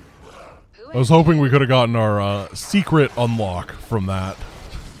 Who I was hoping we could have gotten our secret unlock from that.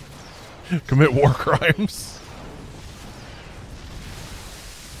 Commit war crimes.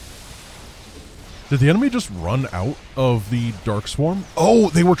 Did the enemy just run out of the Dark Swarm? Oh,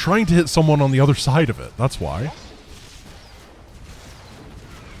 they were trying to hit someone on the other side of it. That's why.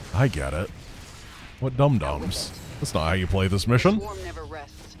 I get it. What dum-dums. That's not how you play this mission. The swarm never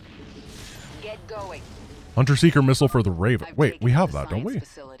rests. Get going. Hunter-Seeker missile for the Raven. I've Wait, taken we have the that, don't we? science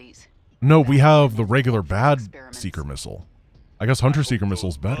facilities. No, we have the regular bad Experiments. Seeker missile. I guess Hunter-Seeker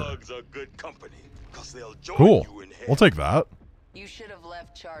missile's better. Bugs are good company, 'cause they'll join Cool. you in hell. We'll take that. You should have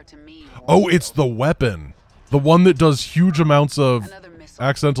left Char to me. Oh, it's the weapon. The one that does huge amounts of Another missile.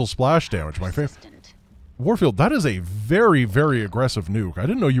 accidental splash damage. My favorite. Persistent. Warfield, that is a very, very aggressive nuke. I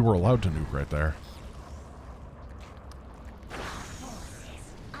didn't know you were allowed to nuke right there.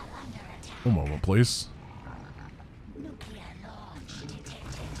 One moment, please. Nuclear launch detected.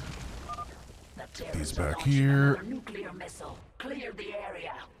 The These Terrans back launched here. another nuclear missile. Clear the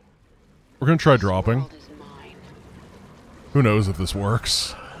area. We're going to try This dropping. world is mine. Who knows if this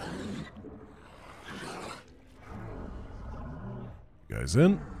works. You guys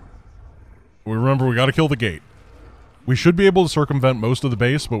in? We remember we got to kill the gate. We should be able to circumvent most of the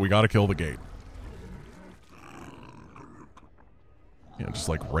base, but we got to kill the gate. Yeah, just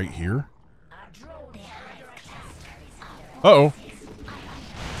like right here. Uh-oh.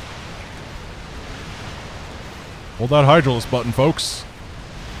 Hold that Hydralis button, folks.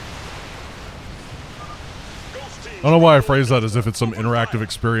 I don't know why I phrase that as if it's some interactive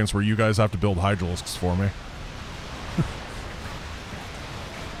experience where you guys have to build Hydralisks for me.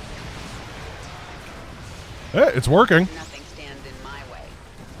 Hey, it's working. Nothing stands in my way.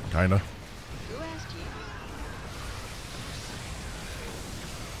 Kinda. Who asked you?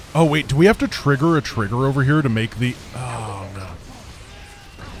 Oh, wait, do we have to trigger a trigger over here to make the... Oh, no.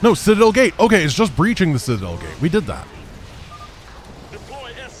 No, Citadel Gate. Okay, it's just breaching the Citadel Gate. We did that.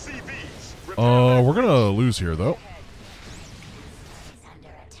 Deploy SCVs. We're gonna lose here, though.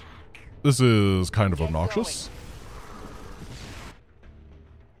 This is kind of obnoxious.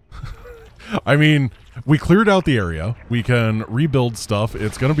 I mean, we cleared out the area. We can rebuild stuff.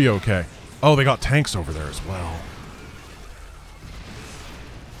 It's gonna be okay. Oh, they got tanks over there as well.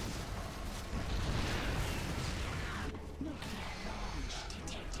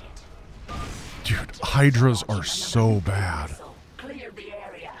 Dude, Hydras are so bad. Clear the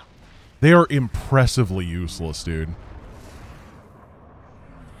area. They are impressively useless, dude.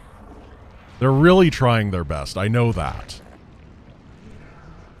 They're really trying their best. I know that.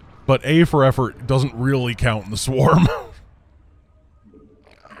 But A for effort doesn't really count in the swarm.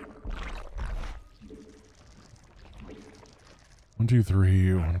 1, 2,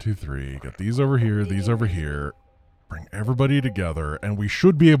 3, 1, 2, 3. Get these over here, these over here. Bring everybody together, and we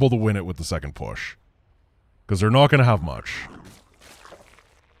should be able to win it with the second push. Because they're not going to have much.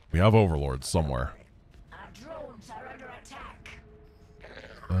 We have overlords somewhere.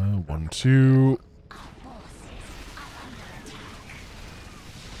 1, 2.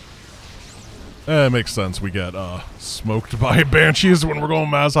 It makes sense we get smoked by banshees when we're going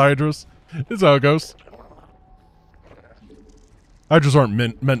mass hydras. It's how it goes. Hydras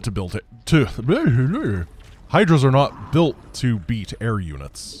aren't meant to build it to. Hydras are not built to beat air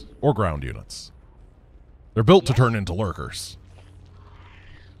units or ground units. They're built to turn into lurkers.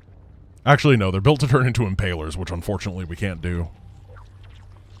 Actually, no, they're built to turn into impalers, which unfortunately we can't do.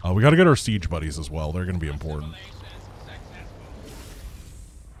 We gotta get our siege buddies as well. They're gonna be important.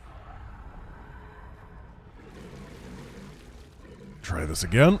 Try this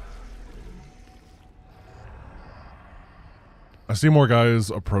again. I see more guys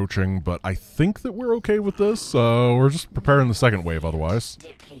approaching, but I think that we're okay with this. We're just preparing the second wave otherwise.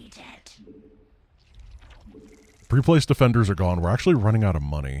 Pre-placed defenders are gone. We're actually running out of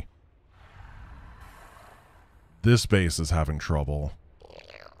money. This base is having trouble.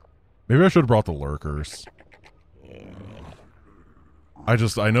 Maybe I should have brought the lurkers. I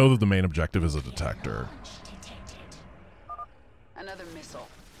know that the main objective is a detector. Another missile.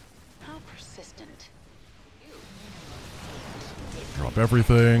 How persistent. Drop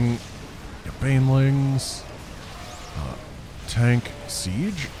everything. Get banelings. Tank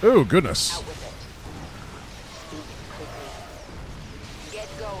siege. Oh, goodness. Out with it. Get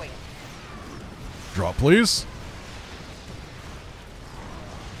going. Drop, please.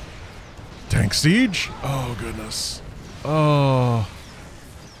 Tank siege. Oh, goodness. Oh.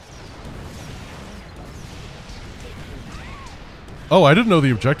 Oh, I didn't know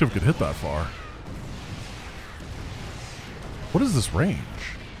the objective could hit that far. What is this range?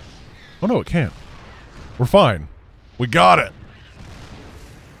 Oh, no, it can't. We're fine. We got it.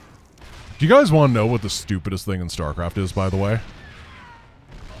 Do you guys want to know what the stupidest thing in StarCraft is, by the way?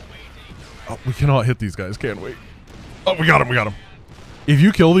 Oh, we cannot hit these guys, can we? Oh, we got him, we got him. If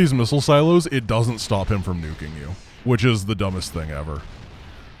you kill these missile silos, it doesn't stop him from nuking you, which is the dumbest thing ever.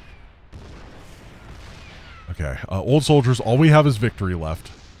 Okay, old soldiers, all we have is victory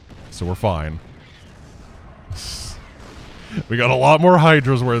left, so we're fine. We got a lot more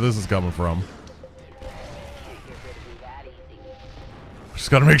hydras where this is coming from.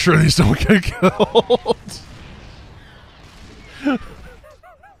 Just gotta make sure these don't get killed.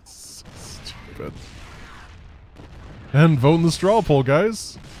 So stupid. And vote in the straw poll,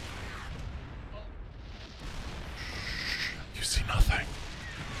 guys. You see nothing.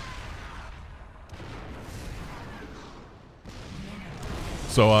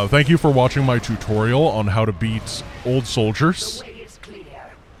 So, thank you for watching my tutorial on how to beat old soldiers.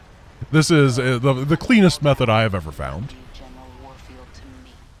 This is the cleanest method I have ever found.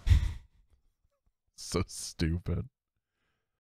 So stupid.